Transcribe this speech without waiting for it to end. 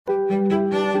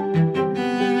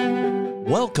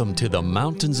Welcome to the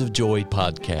Mountains of Joy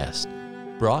podcast,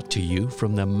 brought to you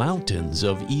from the mountains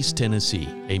of East Tennessee,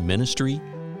 a ministry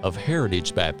of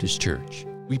Heritage Baptist Church.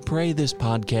 We pray this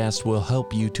podcast will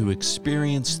help you to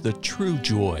experience the true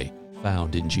joy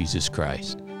found in Jesus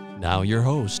Christ. Now your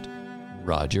host,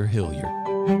 Roger Hilliard.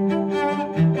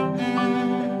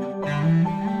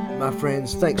 My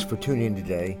friends, thanks for tuning in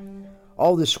today.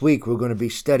 All this week we're going to be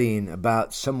studying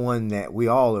about someone that we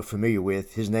all are familiar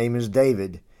with. His name is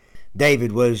David.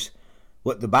 David was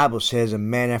what the Bible says, a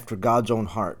man after God's own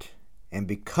heart. And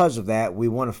because of that, we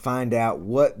want to find out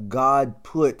what God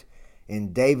put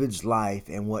in David's life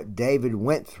and what David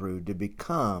went through to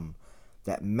become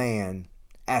that man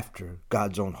after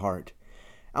God's own heart.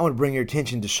 I want to bring your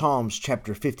attention to Psalms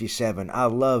chapter 57. I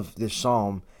love this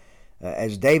psalm.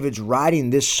 As David's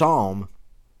writing this psalm,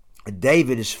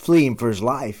 David is fleeing for his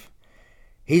life.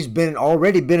 He's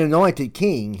already been anointed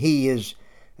king. He has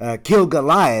killed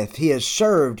Goliath. He has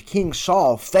served King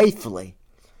Saul faithfully.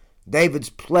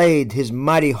 David's played his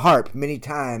mighty harp many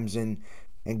times, and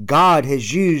God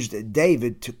has used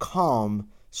David to calm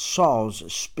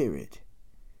Saul's spirit.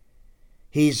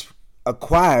 He's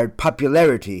acquired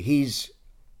popularity. He's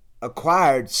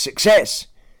acquired success.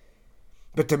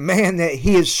 But the man that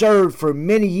he has served for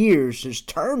many years has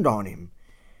turned on him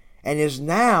and is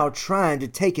now trying to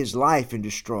take his life and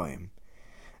destroy him.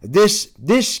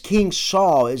 This King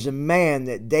Saul is a man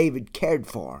that David cared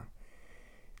for.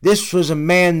 This was a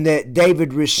man that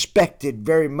David respected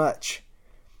very much.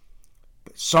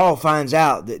 But Saul finds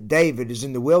out that David is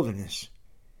in the wilderness.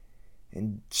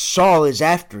 And Saul is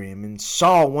after him, and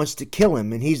Saul wants to kill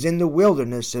him, and he's in the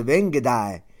wilderness of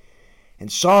En-gedi.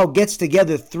 And Saul gets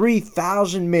together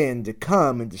 3,000 men to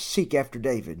come and to seek after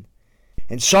David.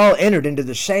 And Saul entered into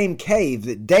the same cave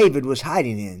that David was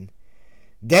hiding in.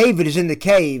 David is in the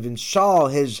cave, and Saul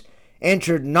has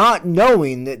entered not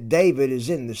knowing that David is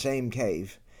in the same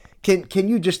cave. Can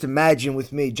you just imagine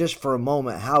with me just for a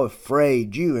moment how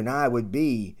afraid you and I would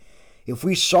be if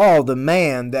we saw the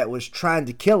man that was trying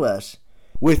to kill us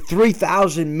with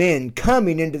 3,000 men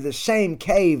coming into the same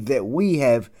cave that we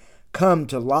have come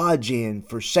to lodge in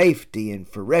for safety and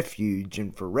for refuge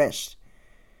and for rest?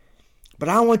 But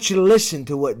I want you to listen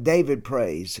to what David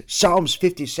prays. Psalms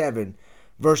 57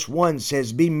 verse 1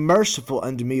 says, "Be merciful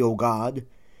unto me, O God.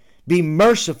 Be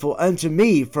merciful unto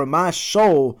me, for my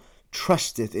soul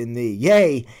trusteth in thee.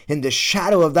 Yea, in the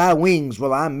shadow of thy wings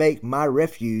will I make my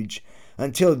refuge,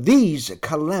 until these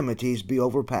calamities be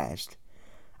overpast.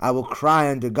 I will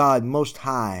cry unto God most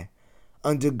high,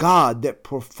 unto God that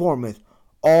performeth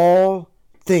all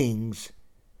things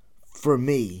for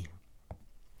me."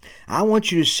 I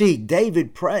want you to see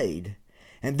David prayed,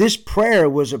 and this prayer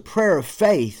was a prayer of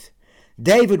faith.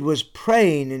 David was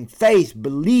praying in faith,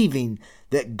 believing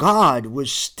that God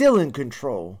was still in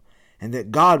control and that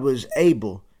God was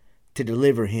able to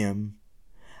deliver him.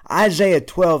 Isaiah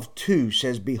 12:2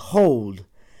 says, "Behold,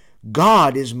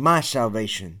 God is my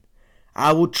salvation.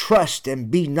 I will trust and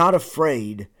be not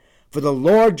afraid, for the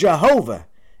Lord Jehovah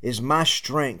is my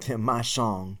strength and my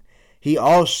song. He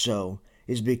also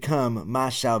is become my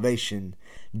salvation."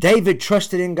 David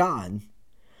trusted in God.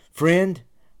 Friend,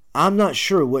 I'm not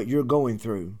sure what you're going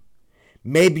through.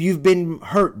 Maybe you've been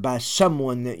hurt by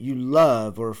someone that you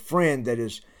love, or a friend that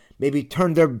has maybe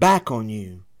turned their back on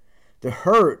you. The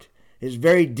hurt is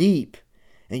very deep,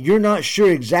 and you're not sure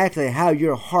exactly how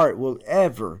your heart will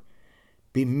ever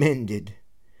be mended.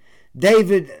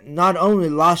 David not only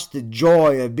lost the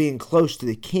joy of being close to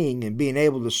the king and being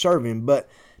able to serve him, but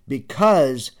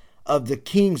because of the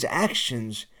king's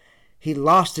actions, he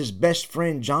lost his best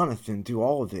friend Jonathan through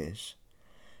all of this.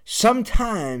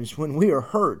 Sometimes when we are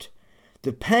hurt,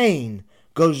 the pain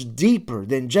goes deeper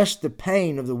than just the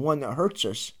pain of the one that hurts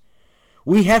us.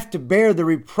 We have to bear the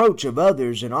reproach of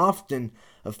others, and often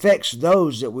affects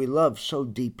those that we love so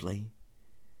deeply.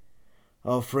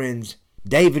 Oh, friends,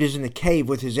 David is in the cave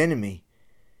with his enemy,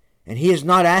 and he is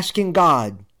not asking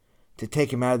God to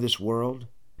take him out of this world.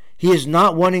 He is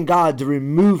not wanting God to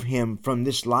remove him from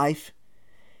this life.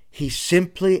 He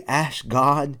simply asks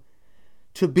God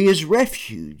to be his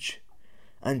refuge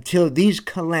until these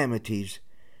calamities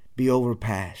be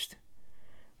overpast.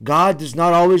 God does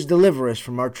not always deliver us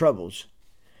from our troubles,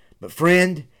 but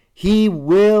friend, he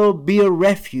will be a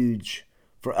refuge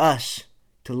for us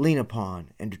to lean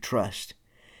upon and to trust.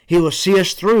 He will see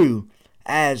us through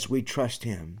as we trust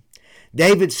him.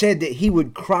 David said that he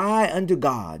would cry unto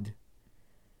God.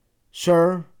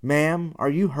 Sir, ma'am, are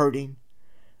you hurting?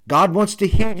 God wants to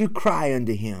hear you cry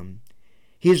unto him.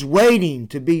 He is waiting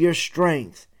to be your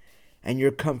strength and your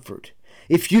comfort.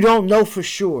 If you don't know for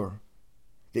sure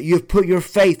that you've put your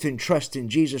faith and trust in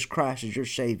Jesus Christ as your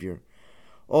Savior,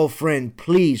 Oh friend,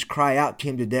 please cry out to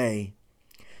Him today.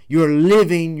 You're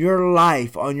living your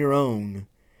life on your own,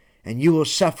 and you will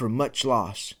suffer much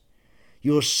loss.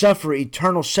 You will suffer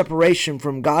eternal separation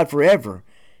from God forever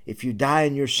if you die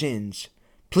in your sins.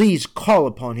 Please call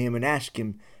upon Him and ask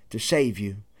Him to save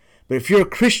you. But if you're a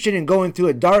Christian and going through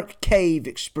a dark cave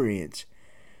experience,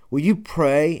 will you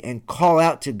pray and call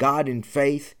out to God in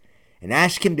faith and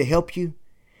ask Him to help you?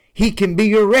 He can be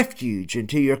your refuge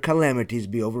until your calamities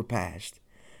be overpassed.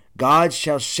 God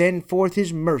shall send forth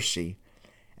His mercy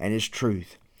and His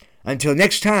truth. Until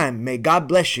next time, may God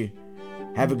bless you.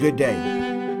 Have a good day.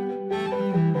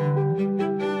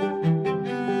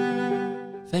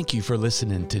 Thank you for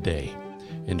listening today.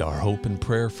 And our hope and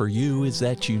prayer for you is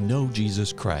that you know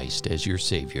Jesus Christ as your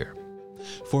Savior.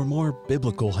 For more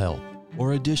biblical help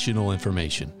or additional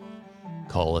information,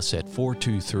 call us at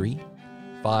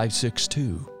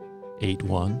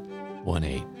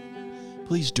 423-562-8118.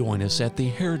 Please join us at the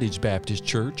Heritage Baptist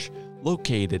Church,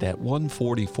 located at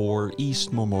 144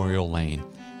 East Memorial Lane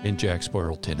in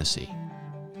Jacksboro, Tennessee.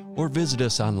 Or visit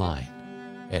us online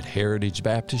at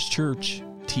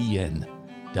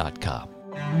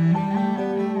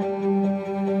heritagebaptistchurchtn.com.